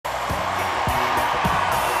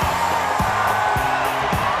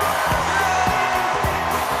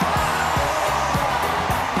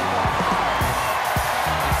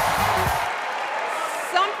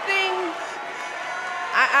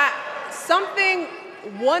Something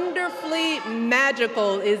wonderfully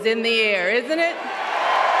magical is in the air, isn't it?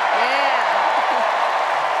 Yeah.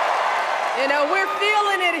 You know, we're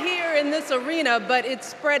feeling it here in this arena, but it's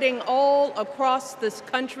spreading all across this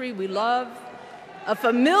country we love. A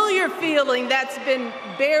familiar feeling that's been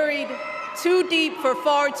buried too deep for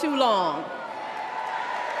far too long.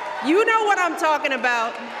 You know what I'm talking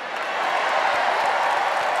about.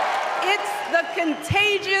 It's the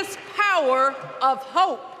contagious power of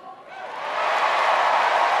hope.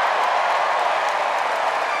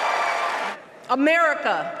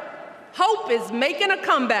 America, hope is making a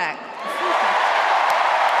comeback. Yeah.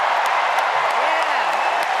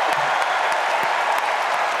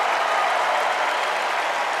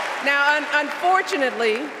 Now,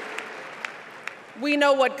 unfortunately, we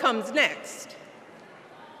know what comes next.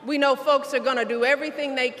 We know folks are going to do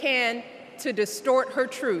everything they can to distort her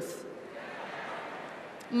truth.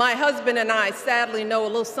 My husband and I sadly know a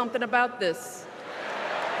little something about this.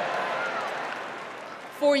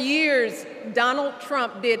 For years, Donald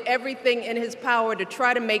Trump did everything in his power to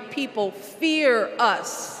try to make people fear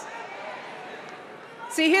us.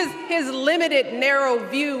 See, his limited, narrow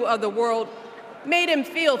view of the world made him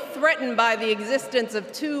feel threatened by the existence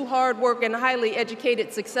of two hard-working, highly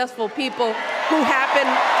educated, successful people who happen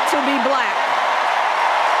to be black.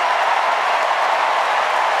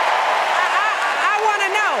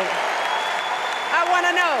 I want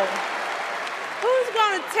to know, who's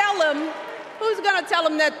going to tell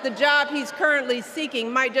him that the job he's currently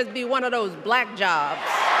seeking might just be one of those black jobs?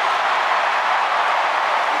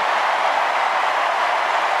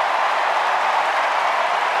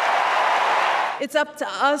 It's up to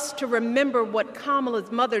us to remember what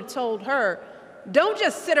Kamala's mother told her. Don't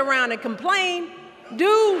just sit around and complain,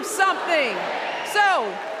 do something.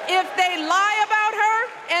 So if they lie about her,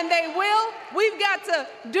 and they will, we've got to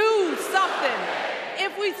do something.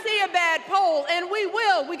 If we see a bad poll, and we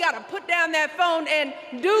will, we got to put down that phone and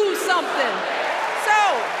do something. So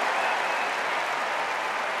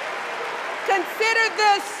consider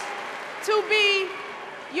this to be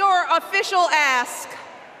your official ask.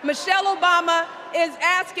 Michelle Obama is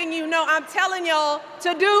asking you, no, I'm telling y'all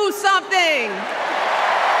to do something.